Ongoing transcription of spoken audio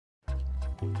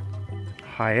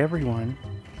Hi everyone,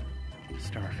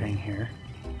 Starfang here.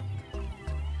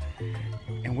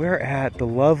 And we're at the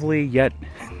lovely yet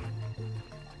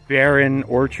barren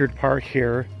Orchard Park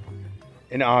here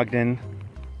in Ogden.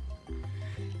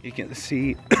 You can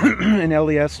see an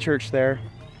LDS church there.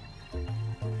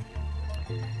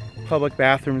 Public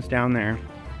bathrooms down there.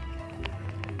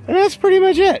 And that's pretty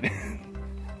much it.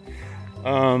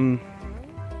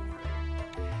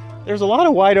 There's a lot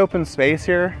of wide open space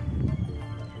here,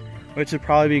 which would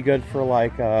probably be good for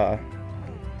like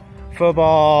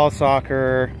football,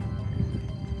 soccer,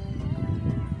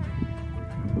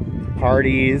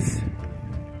 parties.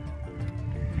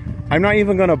 I'm not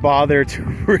even gonna bother to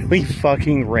really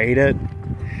fucking rate it.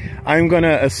 I'm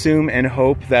gonna assume and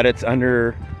hope that it's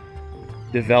under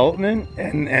development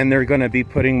and they're gonna be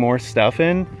putting more stuff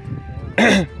in.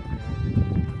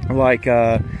 Like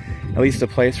at least a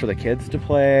place for the kids to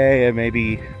play and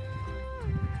maybe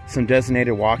some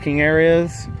designated walking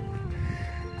areas.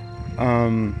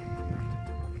 You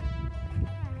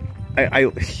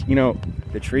know,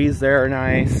 the trees there are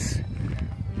nice.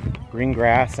 Green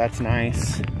grass, that's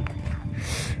nice.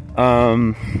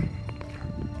 I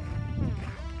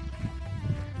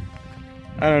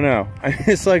don't know.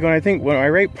 It's like when I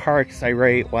rate parks, I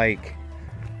rate like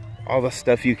all the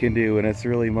stuff you can do, and it's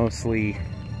really mostly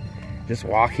just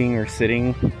walking or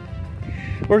sitting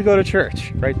or go to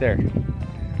church right there.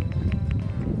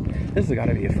 This has got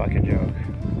to be a fucking joke.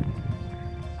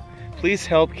 Please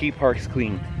help keep parks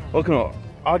clean. Welcome to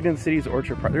Ogden City's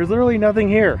Orchard Park. There's literally nothing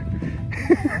here.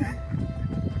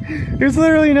 There's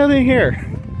literally nothing here.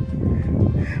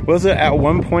 Was it at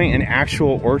one point an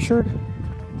actual orchard?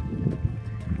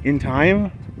 In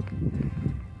time?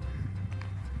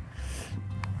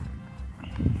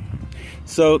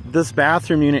 So this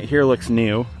bathroom unit here looks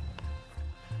new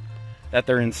that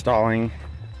they're installing,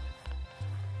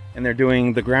 and they're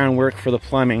doing the groundwork for the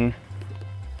plumbing.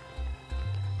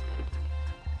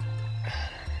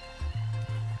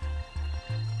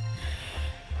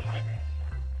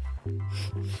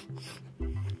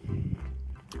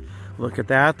 Look at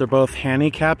that, they're both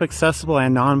handicap accessible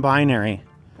and non-binary.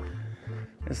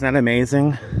 Isn't that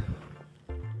amazing?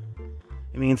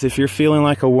 It means if you're feeling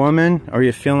like a woman or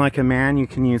you're feeling like a man, you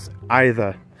can use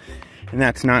either. And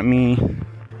that's not me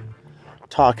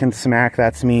talking smack,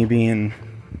 that's me being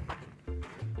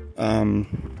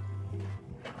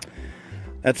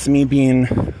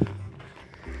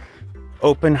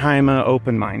Oppenheimer,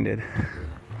 open-minded.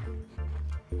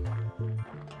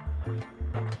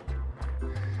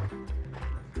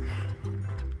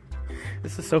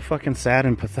 This is so fucking sad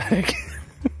and pathetic.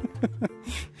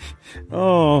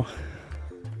 Oh.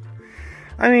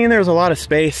 I mean, there's a lot of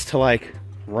space to like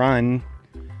run.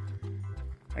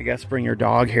 I guess bring your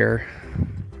dog here.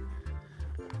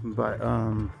 But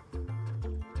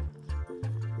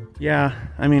yeah,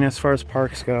 I mean, as far as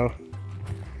parks go,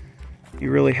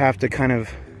 you really have to kind of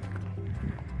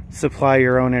supply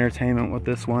your own entertainment with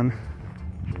this one.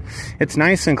 It's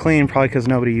nice and clean, probably because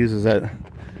nobody uses it.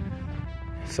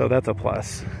 So that's a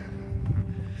plus.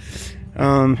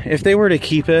 If they were to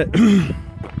keep it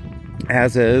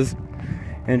as is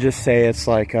and just say it's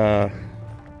like a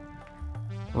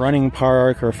running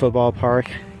park or a football park,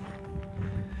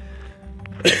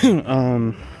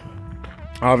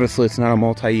 obviously it's not a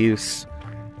multi-use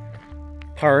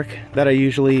park that I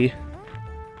usually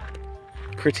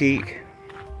critique.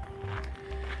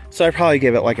 So I'd probably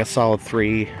give it like a solid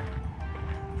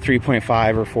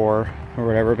 3.5 or 4 or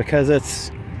whatever, because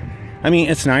it's, I mean,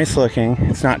 it's nice looking.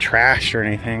 It's not trashed or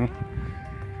anything.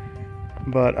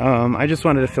 But I just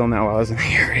wanted to film that while I was in the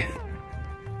area.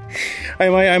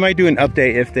 I might do an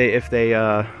update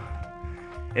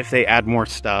if they add more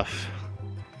stuff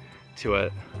to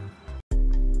it.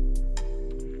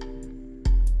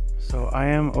 So I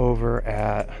am over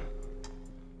at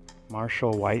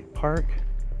Marshall White Park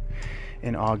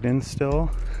in Ogden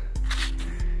still.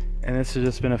 And this has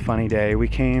just been a funny day. We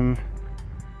came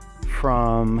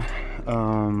from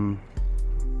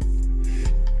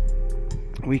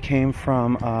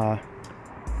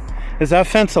is that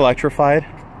fence electrified?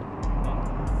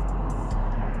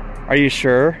 Are you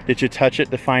sure? Did you touch it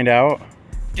to find out?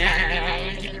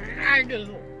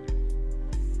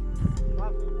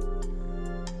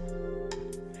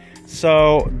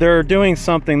 So they're doing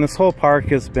something. This whole park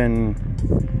has been,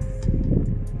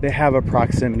 they have a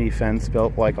proximity fence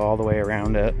built like all the way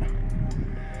around it.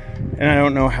 And I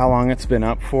don't know how long it's been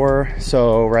up for,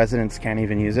 so residents can't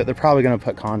even use it. They're probably going to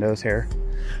put condos here.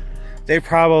 They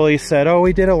probably said, oh,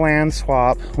 we did a land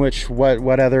swap, which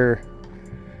what other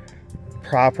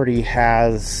property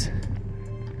has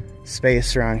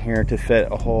space around here to fit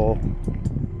a whole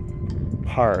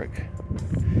park?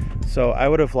 So I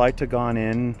would have liked to gone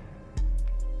in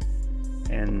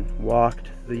and walked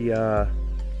the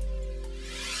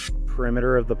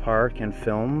perimeter of the park and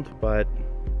filmed, but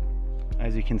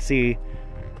as you can see,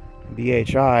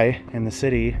 BHI in the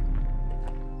city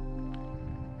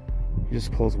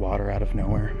just pulls water out of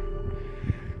nowhere.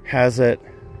 Has it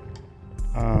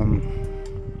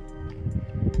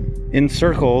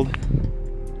encircled.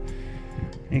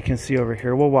 You can see over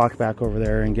here, we'll walk back over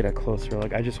there and get a closer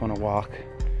look. I just want to walk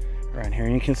around here,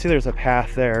 and you can see there's a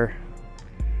path there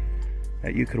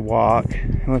that you could walk.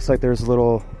 It looks like there's a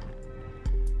little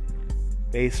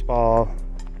baseball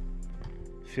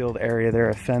field area there,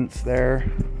 a fence there.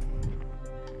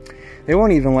 They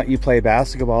won't even let you play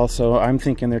basketball, so I'm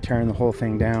thinking they're tearing the whole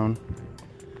thing down.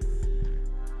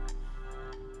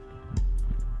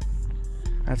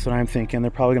 That's what I'm thinking.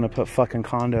 They're probably gonna put fucking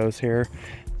condos here.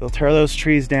 They'll tear those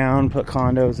trees down, put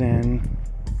condos in.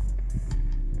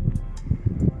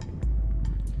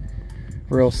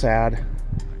 Real sad.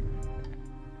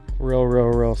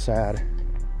 Real sad.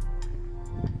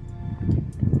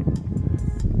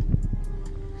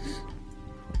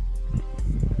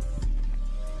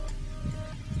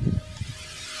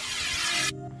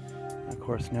 Of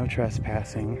course, no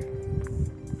trespassing.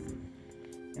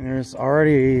 And there's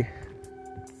already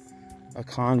a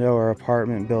condo or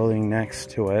apartment building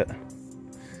next to it,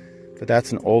 but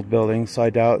that's an old building, so I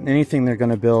doubt anything they're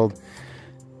going to build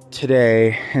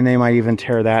today, and they might even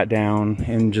tear that down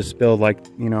and just build, like,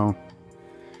 you know,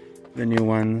 the new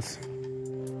ones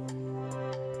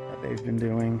that they've been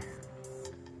doing.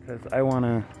 Because I want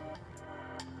to...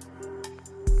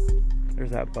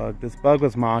 There's that bug. This bug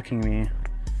was mocking me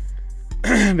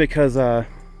because I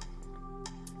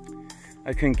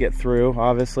couldn't get through,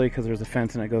 obviously, because there's a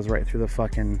fence and it goes right through the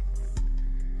fucking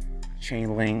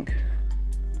chain link.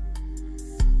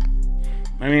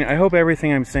 I mean, I hope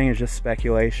everything I'm saying is just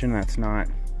speculation. That's not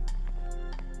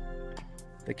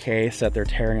the case, that they're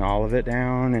tearing all of it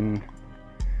down. And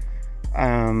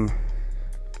I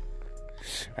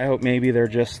hope maybe they're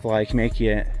just like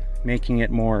making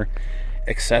it more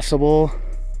accessible,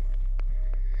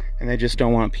 and they just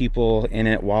don't want people in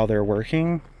it while they're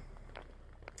working.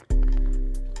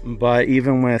 But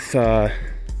even with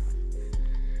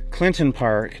Clinton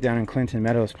Park, down in Clinton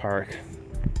Meadows Park,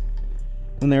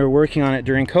 when they were working on it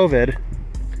during COVID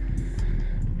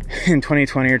in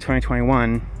 2020 or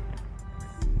 2021,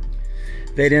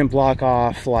 they didn't block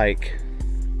off like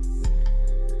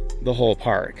the whole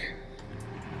park.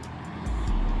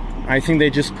 I think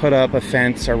they just put up a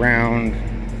fence around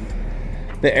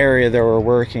the area they were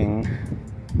working.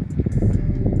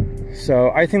 So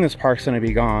I think this park's gonna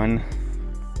be gone.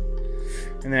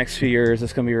 In the next few years,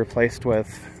 it's going to be replaced with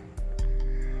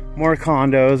more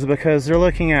condos, because they're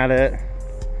looking at it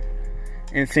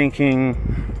and thinking,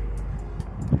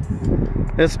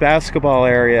 this basketball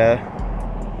area,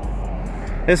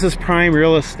 this is prime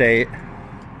real estate.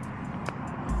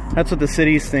 That's what the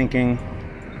city's thinking.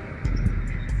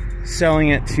 Selling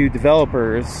it to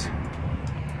developers,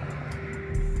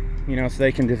 you know, so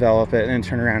they can develop it and then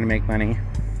turn around and make money.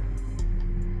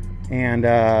 And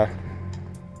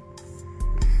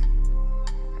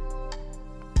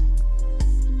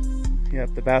yep,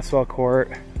 the basketball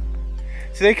court.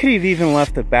 So they could have even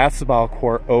left the basketball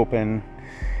court open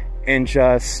and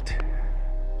just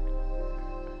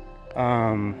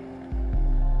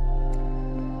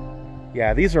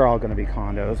yeah, these are all going to be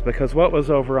condos, because what was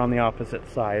over on the opposite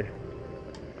side?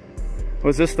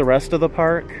 Was this the rest of the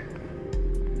park?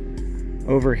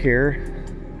 Over here?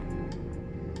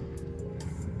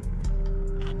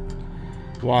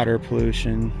 Water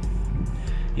pollution.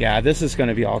 Yeah, this is going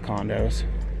to be all condos.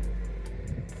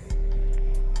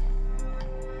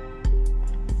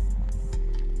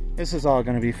 This is all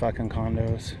going to be fucking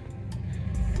condos.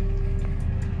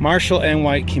 Marshall and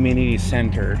White Community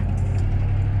Center.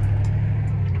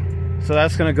 So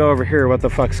that's going to go over here. What the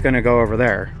fuck's going to go over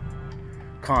there?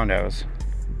 Condos.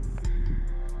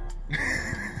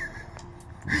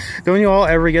 Don't you all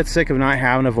ever get sick of not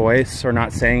having a voice or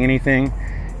not saying anything,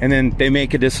 and then they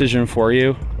make a decision for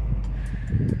you?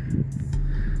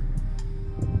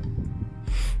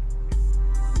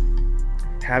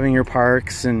 Having your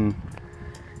parks and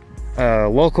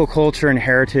local culture and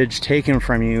heritage taken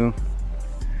from you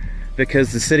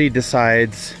because the city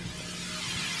decides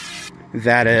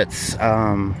that it's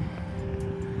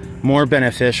more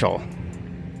beneficial.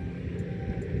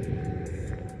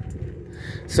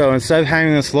 So instead of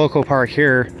having this local park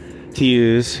here to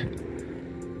use,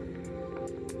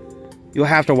 you'll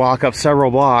have to walk up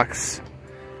several blocks,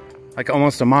 like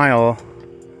almost a mile,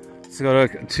 to go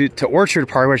to Orchard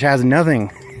Park, which has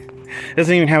nothing. It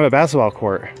doesn't even have a basketball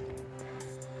court.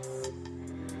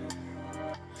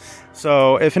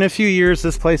 So if in a few years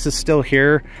this place is still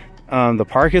here, the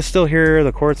park is still here,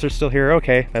 the courts are still here,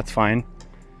 okay, that's fine.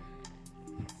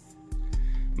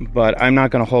 But I'm not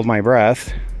going to hold my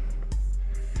breath.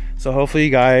 So hopefully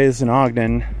you guys in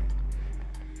Ogden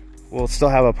will still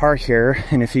have a park here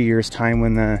in a few years' time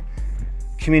when the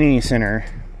community center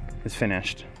is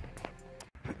finished.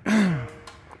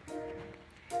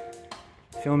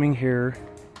 Filming here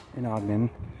in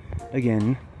Ogden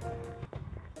again.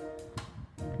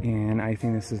 And I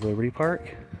think this is Liberty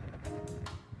Park.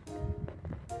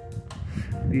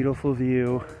 Beautiful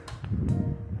view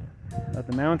of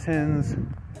the mountains.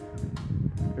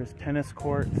 There's tennis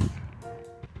courts,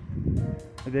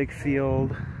 a big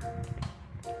field.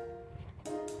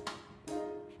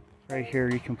 Right here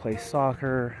you can play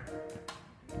soccer.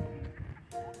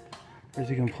 There's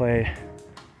you can play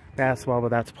basketball, but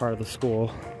that's part of the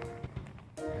school,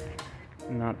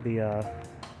 not the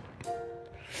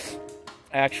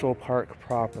actual park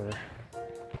proper.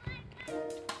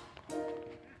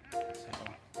 So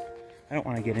I don't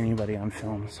want to get anybody on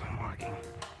film, so I'm walking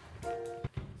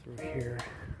through here.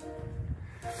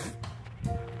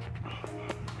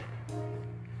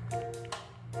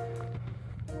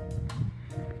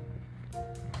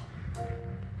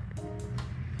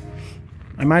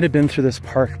 I might have been through this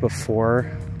park before,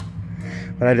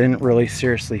 but I didn't really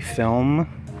seriously film.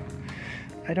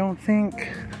 I don't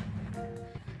think.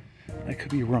 I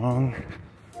could be wrong.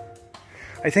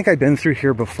 I think I've been through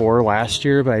here before last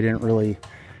year, but I didn't really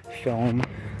film.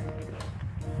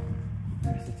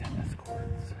 There's the tennis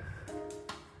courts.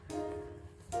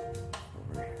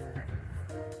 Over here.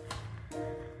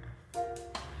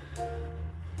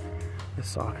 The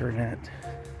soccer net.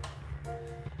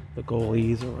 The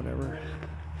goalies or whatever.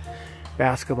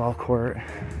 Basketball court.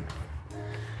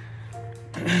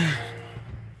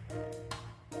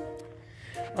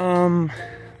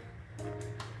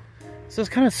 So it's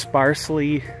kind of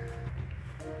sparsely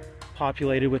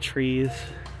populated with trees.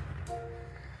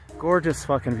 Gorgeous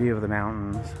fucking view of the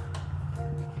mountains.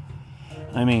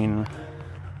 I mean,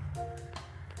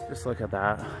 just look at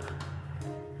that.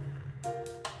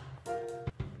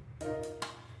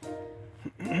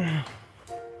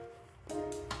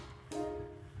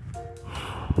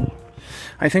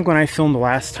 I think when I filmed the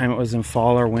last time it was in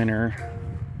fall or winter.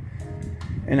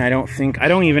 And I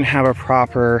don't even have a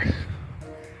proper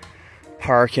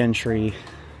park entry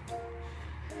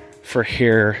for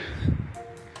here.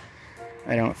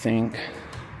 I don't think.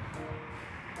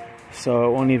 So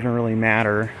it won't even really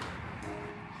matter.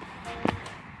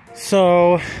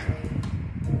 So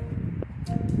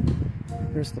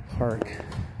there's the park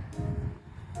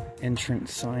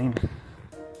entrance sign.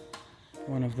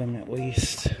 One of them at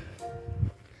least.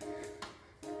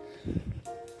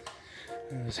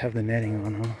 Those have the netting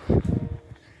on them,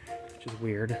 which is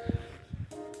weird.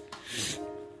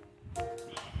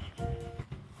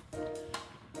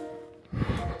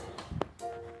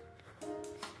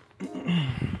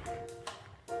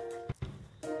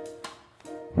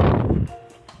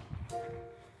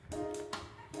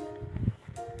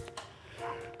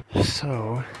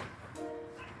 So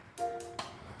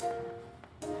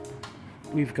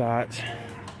we've got,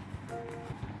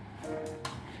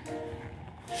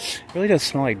 it really does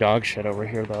smell like dog shit over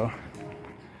here though.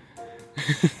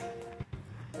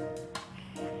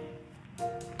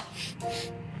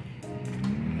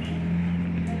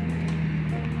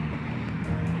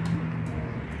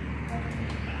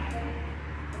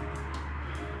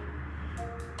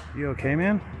 You okay,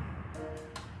 man?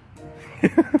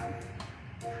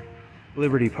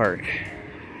 Liberty Park.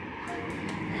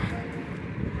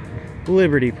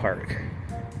 Liberty Park.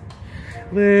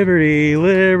 Liberty,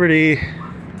 Liberty.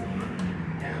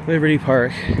 Liberty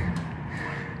Park.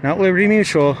 Not Liberty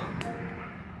Mutual.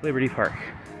 Liberty Park.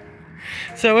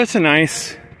 So it's a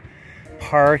nice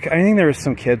park. I think there was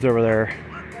some kids over there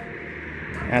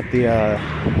at the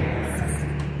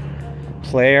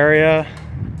play area.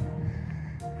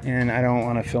 And I don't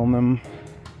want to film them.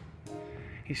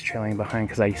 He's trailing behind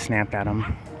because I snapped at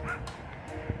him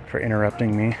for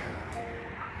interrupting me.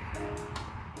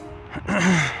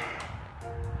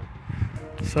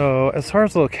 So as far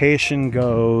as location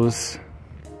goes,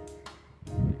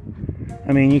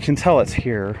 I mean, you can tell it's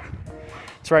here.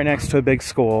 It's right next to a big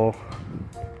school.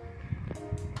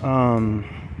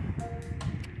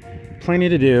 Plenty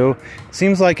to do.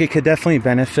 Seems like it could definitely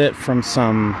benefit from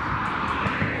some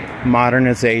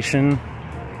modernization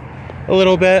a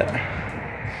little bit.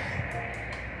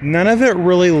 None of it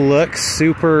really looks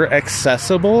super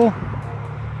accessible,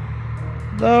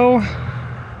 though.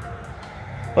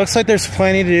 Looks like there's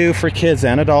plenty to do for kids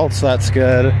and adults, so that's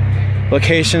good.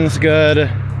 Location's good.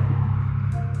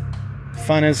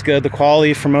 Fun is good. The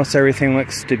quality for most everything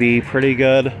looks to be pretty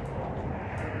good.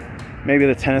 Maybe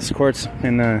the tennis courts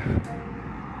and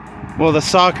well, the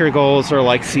soccer goals are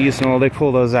like seasonal. They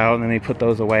pull those out and then they put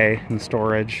those away in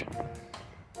storage.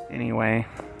 Anyway.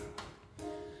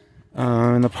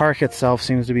 And the park itself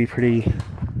seems to be pretty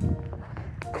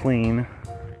clean.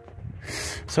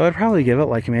 So I'd probably give it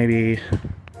like maybe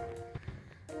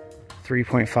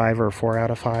 3.5 or 4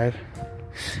 out of 5.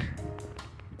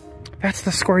 That's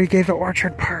the score you gave to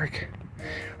Orchard Park.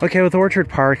 Okay, with Orchard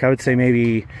Park, I would say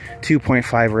maybe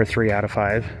 2.5 or a 3 out of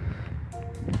 5.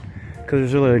 Because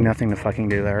there's really nothing to fucking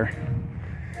do there.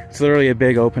 It's literally a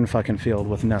big open fucking field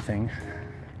with nothing.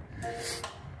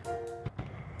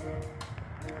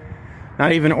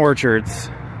 Not even orchards.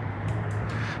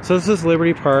 So this is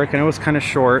Liberty Park, and it was kind of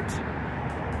short.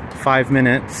 5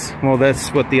 minutes. Well, that's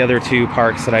what the other 2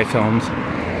 parks that I filmed.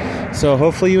 So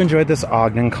hopefully you enjoyed this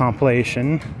Ogden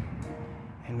compilation.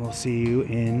 And we'll see you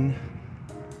in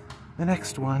the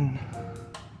next one.